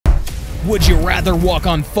Would you rather walk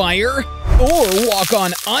on fire or walk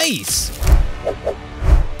on ice?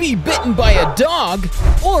 Be bitten by a dog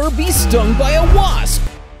or be stung by a wasp?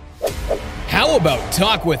 How about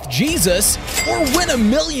talk with Jesus or win $1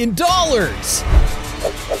 million?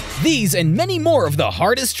 These and many more of the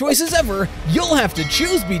hardest choices ever you'll have to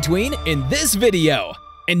choose between in this video.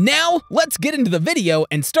 And now, let's get into the video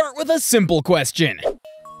and start with a simple question.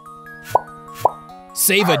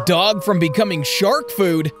 Save a dog from becoming shark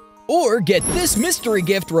food, or get this mystery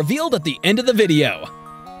gift revealed at the end of the video.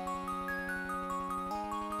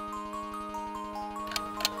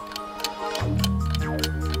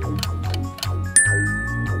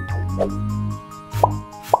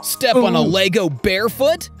 Step on a Lego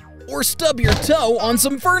barefoot, or stub your toe on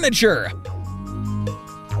some furniture?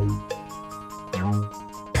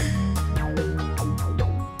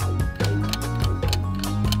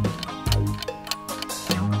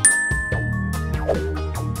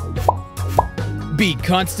 Be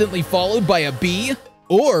constantly followed by a bee,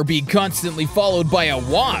 or be constantly followed by a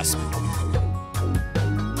wasp?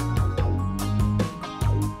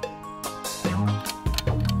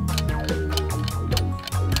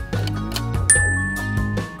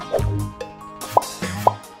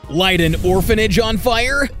 Light an orphanage on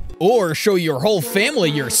fire, or show your whole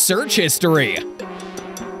family your search history?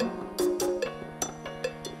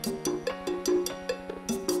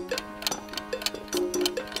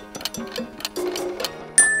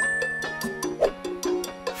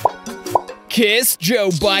 Kiss Joe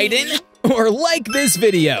Biden, or like this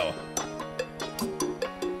video?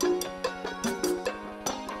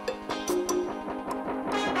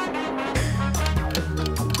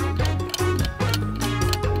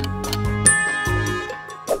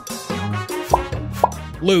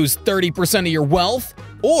 Lose 30% of your wealth,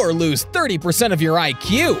 or lose 30% of your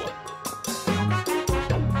IQ?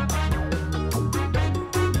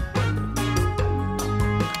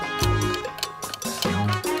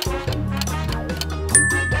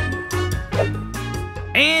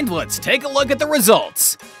 And let's take a look at the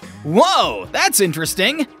results. Whoa, that's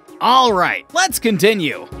interesting. All right, let's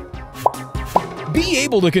continue. Be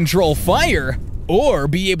able to control fire, or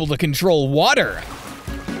be able to control water?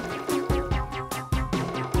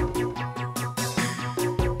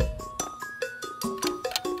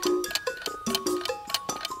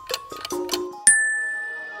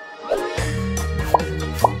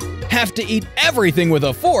 Have to eat everything with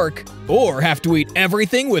a fork, or have to eat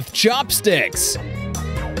everything with chopsticks?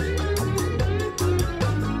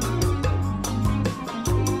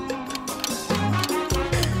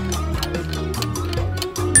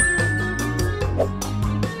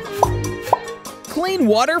 Clean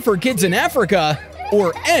water for kids in Africa,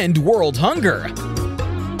 or end world hunger?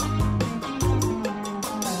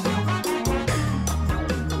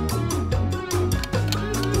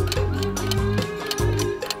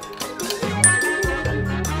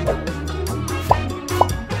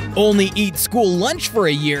 Only eat school lunch for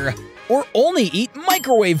a year, or only eat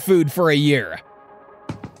microwave food for a year?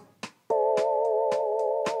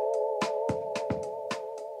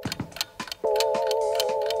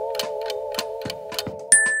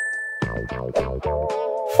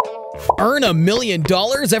 Earn $1 million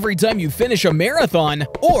every time you finish a marathon,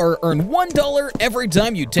 or earn $1 every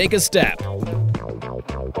time you take a step?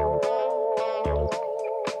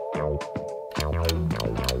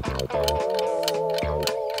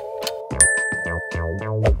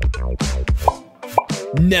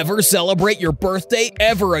 Never celebrate your birthday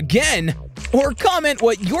ever again, or comment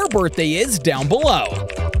what your birthday is down below.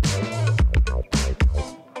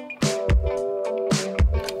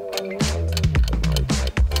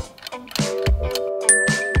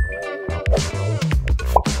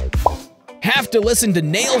 Have to listen to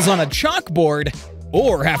nails on a chalkboard,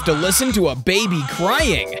 or have to listen to a baby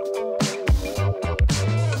crying?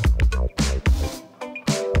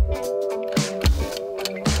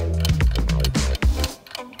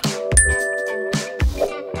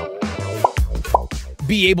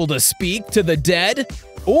 Be able to speak to the dead,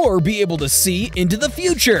 or be able to see into the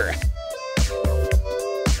future?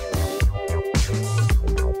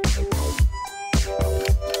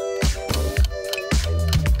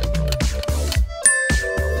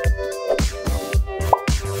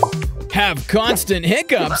 Have constant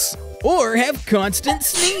hiccups, or have constant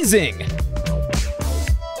sneezing?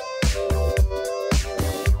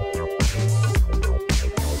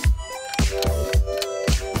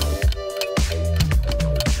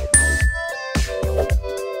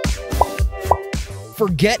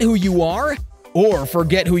 Forget who you are, or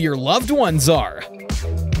forget who your loved ones are?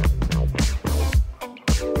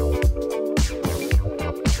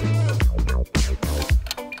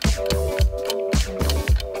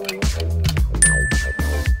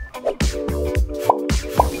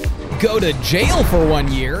 Go to jail for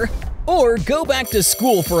 1 year, or go back to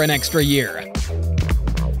school for an extra year.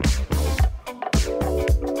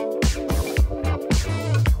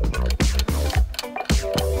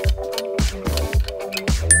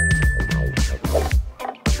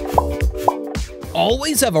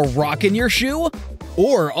 Always have a rock in your shoe,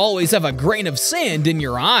 or always have a grain of sand in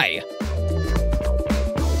your eye.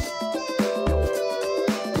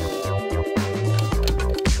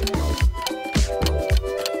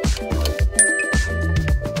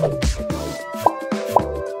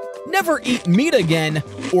 Never eat meat again,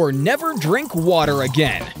 or never drink water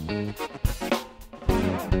again.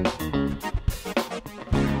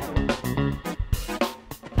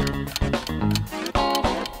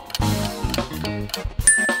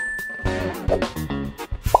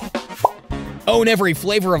 Own every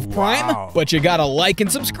flavor of Prime, but you gotta like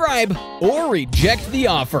and subscribe, or reject the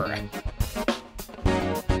offer.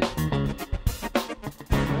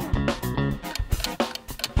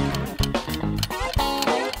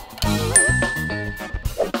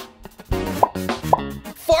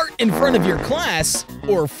 Fart in front of your class,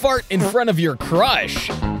 or fart in front of your crush.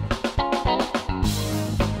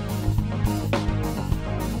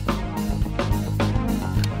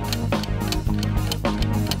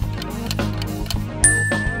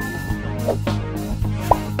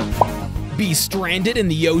 Be stranded in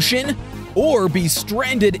the ocean, or be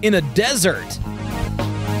stranded in a desert.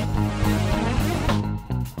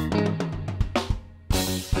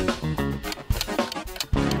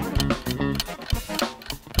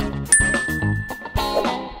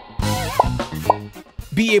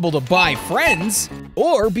 Be able to buy friends,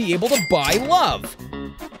 or be able to buy love.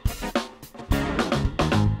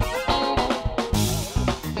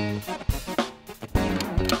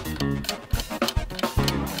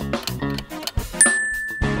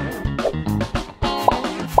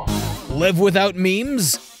 Live without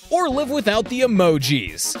memes, or live without the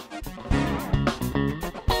emojis.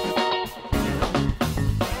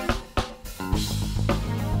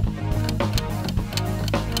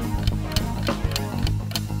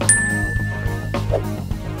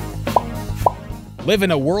 Live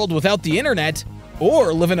in a world without the internet,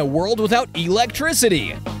 or live in a world without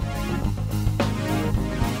electricity.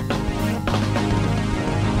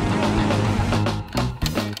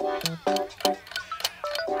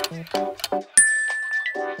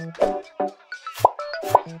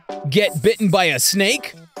 Get bitten by a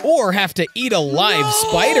snake, or have to eat a live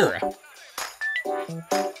spider.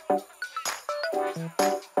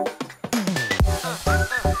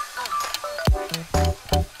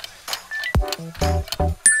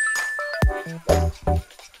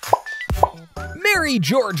 Marry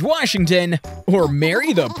George Washington, or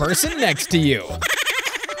marry the person next to you.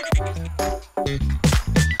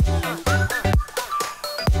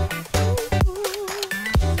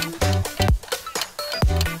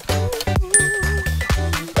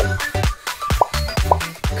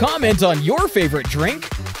 Comment on your favorite drink,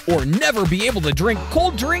 or never be able to drink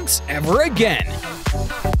cold drinks ever again.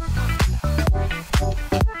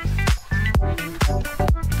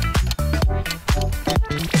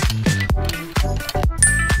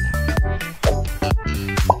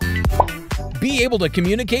 Be able to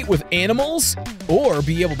communicate with animals, or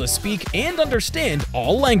be able to speak and understand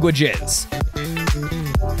all languages.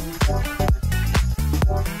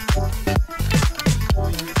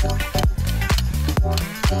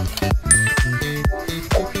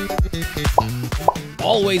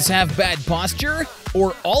 Always have bad posture,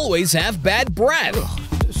 or always have bad breath.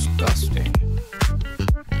 Ugh, disgusting.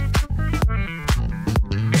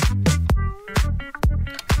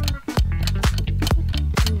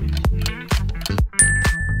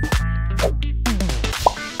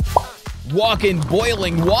 Walk in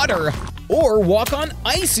boiling water, or walk on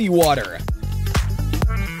icy water.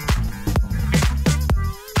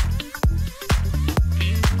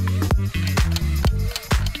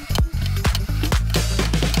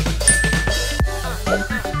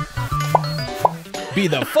 Be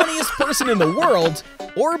the funniest person in the world,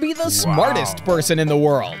 or be the smartest person in the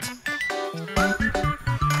world.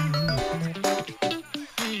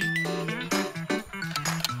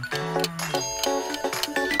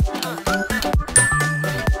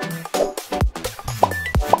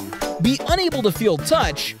 Be unable to feel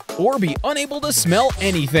touch, or be unable to smell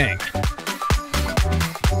anything.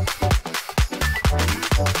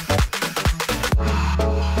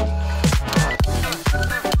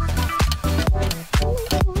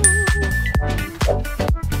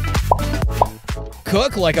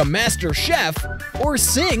 Cook like a master chef, or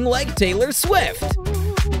sing like Taylor Swift.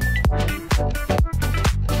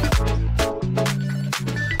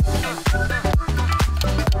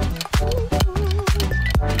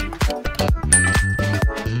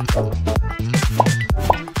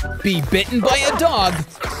 bitten by a dog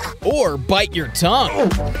or bite your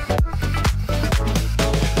tongue?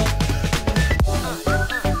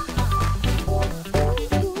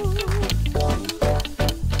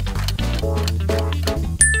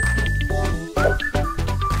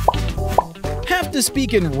 Have to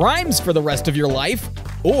speak in rhymes for the rest of your life,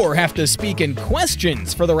 or have to speak in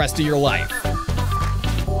questions for the rest of your life?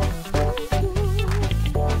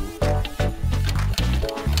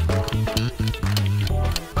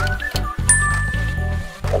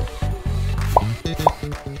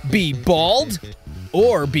 Be bald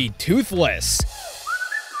or be toothless?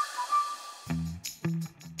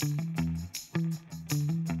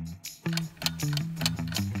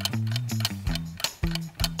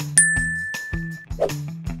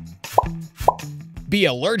 Be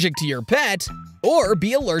allergic to your pet or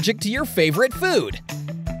be allergic to your favorite food?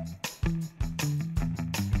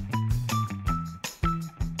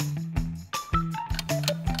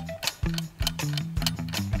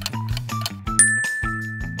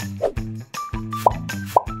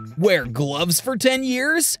 Wear gloves for 10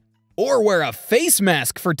 years or wear a face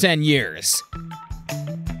mask for 10 years?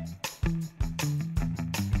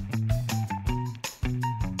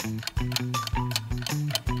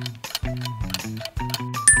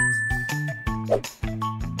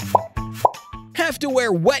 Have to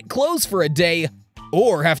wear wet clothes for a day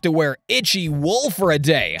or have to wear itchy wool for a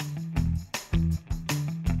day?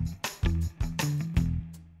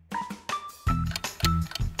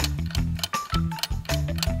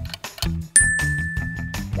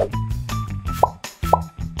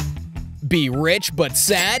 Be rich but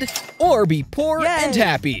sad or be poor and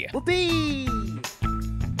happy? Whoopee!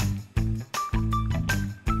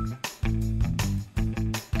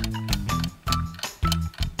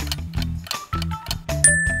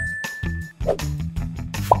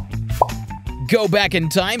 Go back in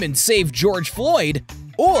time and save George Floyd,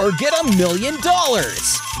 or get $1 million?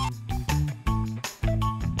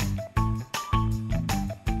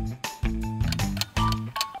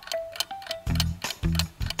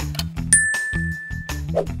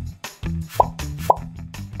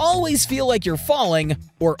 Always feel like you're falling,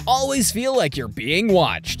 or always feel like you're being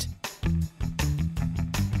watched?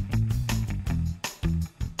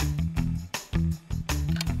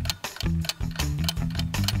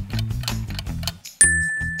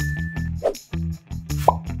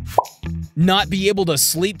 Not be able to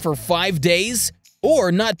sleep for 5 days,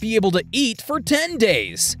 or not be able to eat for 10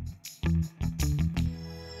 days?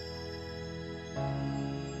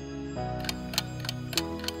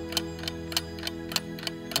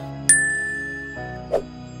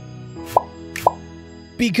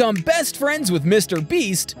 Become best friends with Mr.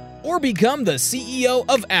 Beast, or become the CEO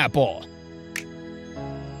of Apple?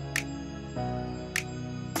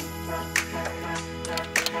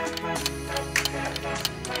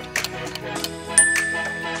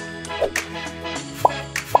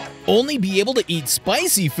 Only be able to eat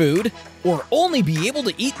spicy food, or only be able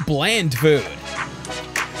to eat bland food?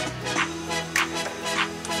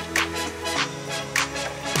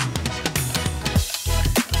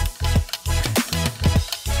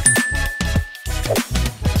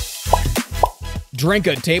 Drink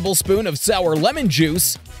a tablespoon of sour lemon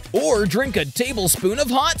juice, or drink a tablespoon of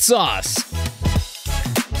hot sauce?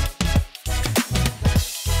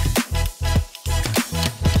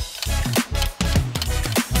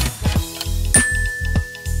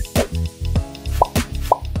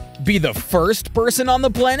 Be the first person on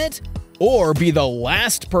the planet, or be the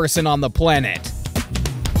last person on the planet?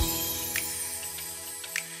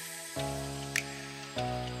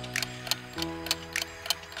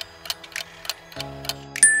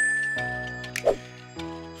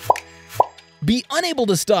 Be unable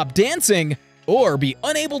to stop dancing, or be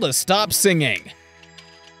unable to stop singing?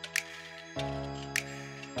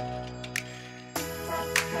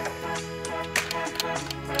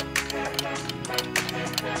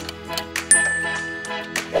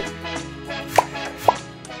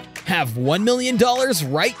 Have $1 million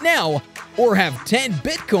right now, or have 10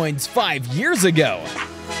 Bitcoins 5 years ago?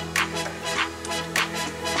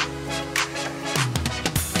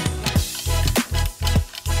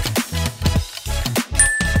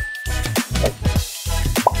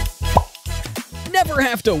 Never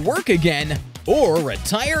have to work again, or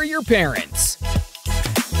retire your parents?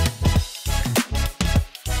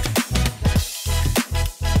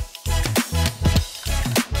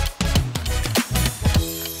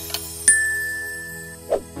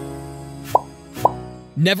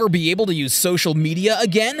 Never be able to use social media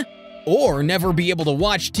again, or never be able to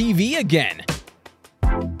watch TV again?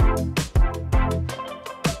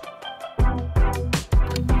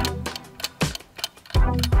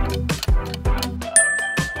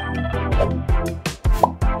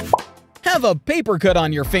 Have a paper cut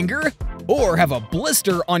on your finger, or have a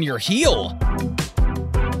blister on your heel.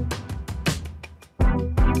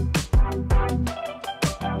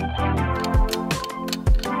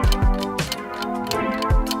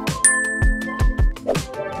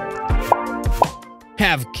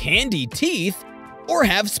 Have candy teeth, or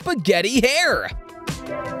have spaghetti hair.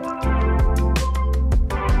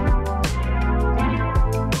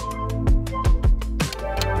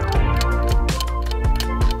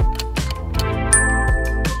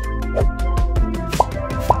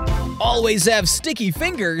 Always have sticky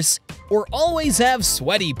fingers, or always have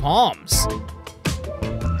sweaty palms.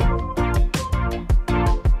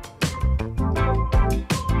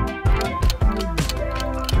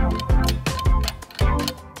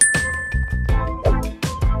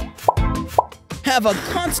 Have a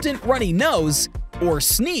constant runny nose, or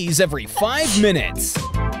sneeze every 5 minutes.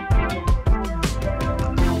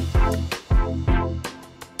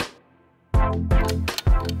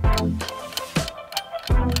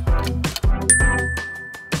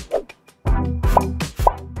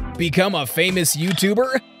 Become a famous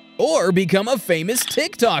YouTuber, or become a famous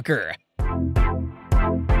TikToker.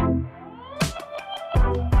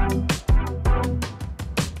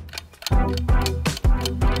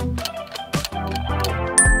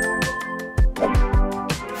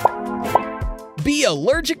 Be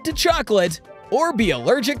allergic to chocolate, or be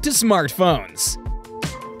allergic to smartphones.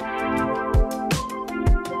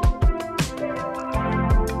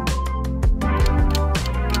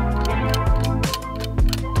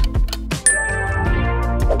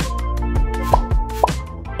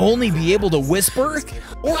 Only be able to whisper,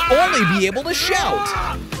 or only be able to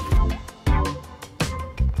shout.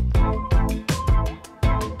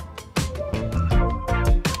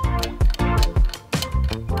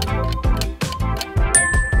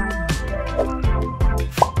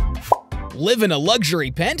 Live in a luxury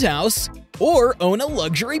penthouse, or own a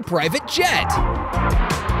luxury private jet.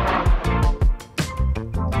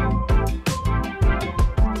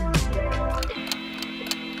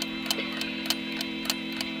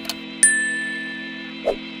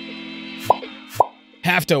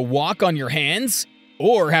 Have to walk on your hands,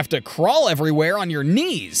 or have to crawl everywhere on your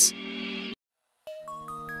knees.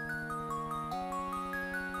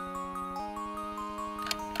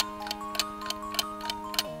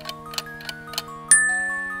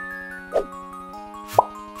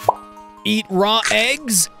 Eat raw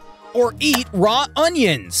eggs, or eat raw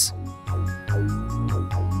onions.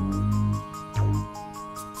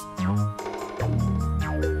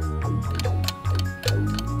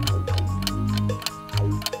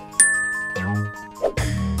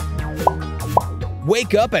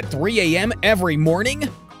 Wake up at 3 a.m. every morning,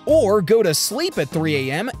 or go to sleep at 3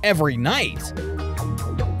 a.m. every night.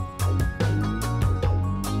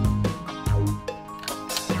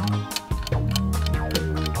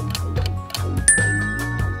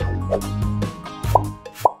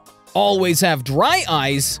 Always have dry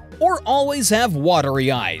eyes, or always have watery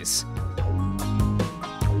eyes.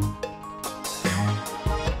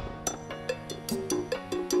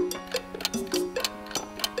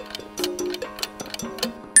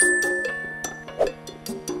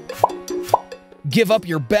 Give up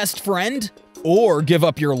your best friend, or give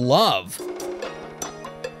up your love.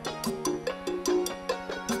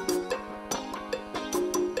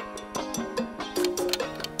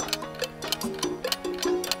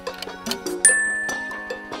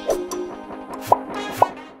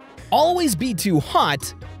 Always be too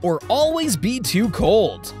hot, or always be too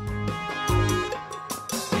cold.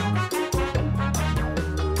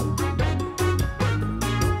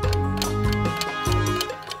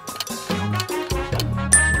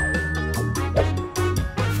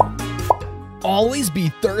 Always be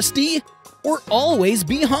thirsty, or always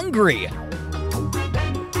be hungry.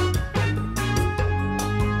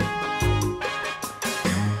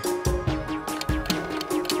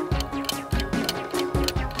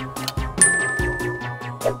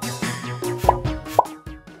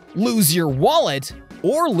 Lose your wallet,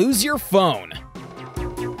 or lose your phone.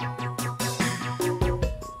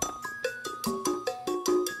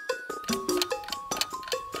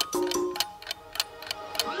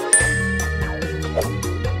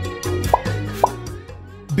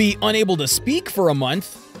 Be unable to speak for a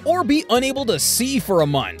month, or be unable to see for a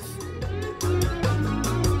month.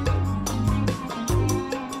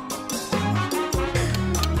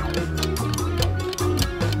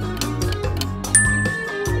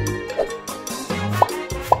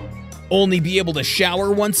 Only be able to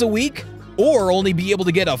shower once a week, or only be able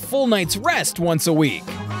to get a full night's rest once a week.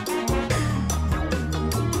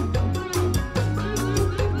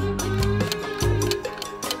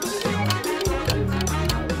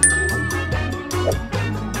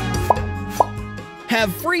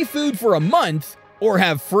 Have free food for a month or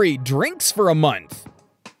have free drinks for a month?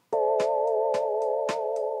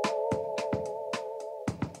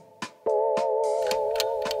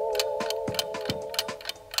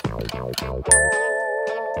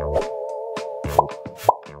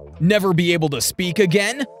 Never be able to speak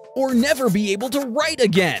again or never be able to write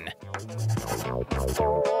again?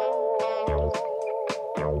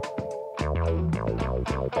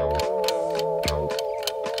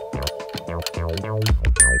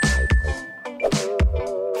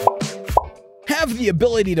 Have the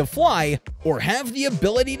ability to fly or have the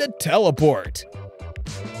ability to teleport?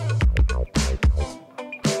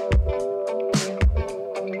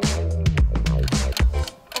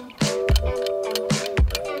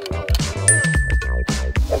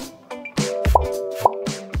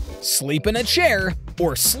 Sleep in a chair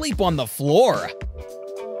or sleep on the floor?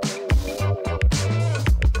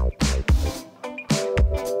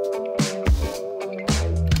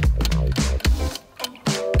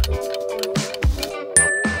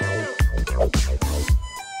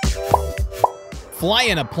 Fly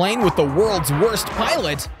in a plane with the world's worst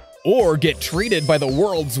pilot or get treated by the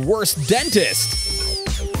world's worst dentist?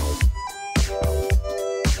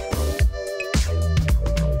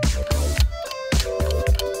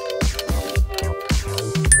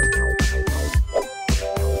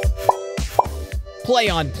 Play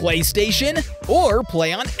on PlayStation or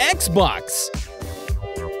play on Xbox?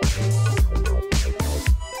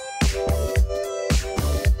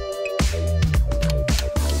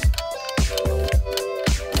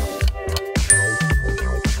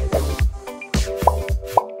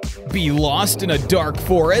 Be lost in a dark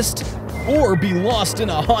forest or be lost in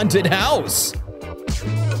a haunted house?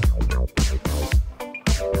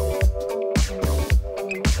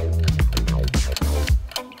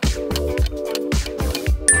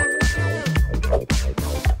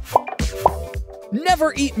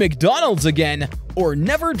 Never eat McDonald's again or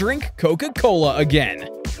never drink Coca-Cola again?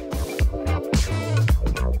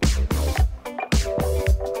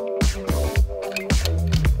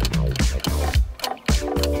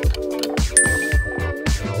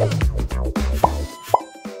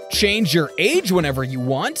 Change your age whenever you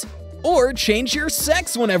want or change your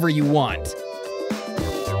sex whenever you want?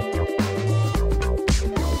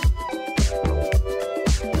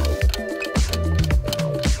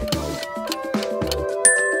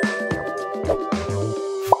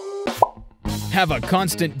 Have a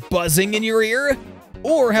constant buzzing in your ear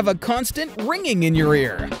or have a constant ringing in your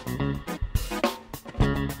ear?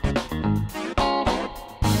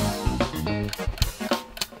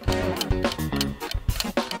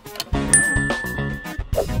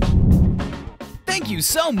 Thank you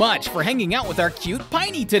so much for hanging out with our cute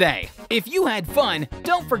Piney today. If you had fun,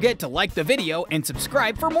 don't forget to like the video and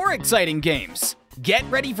subscribe for more exciting games. Get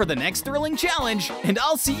ready for the next thrilling challenge, and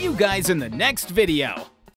I'll see you guys in the next video.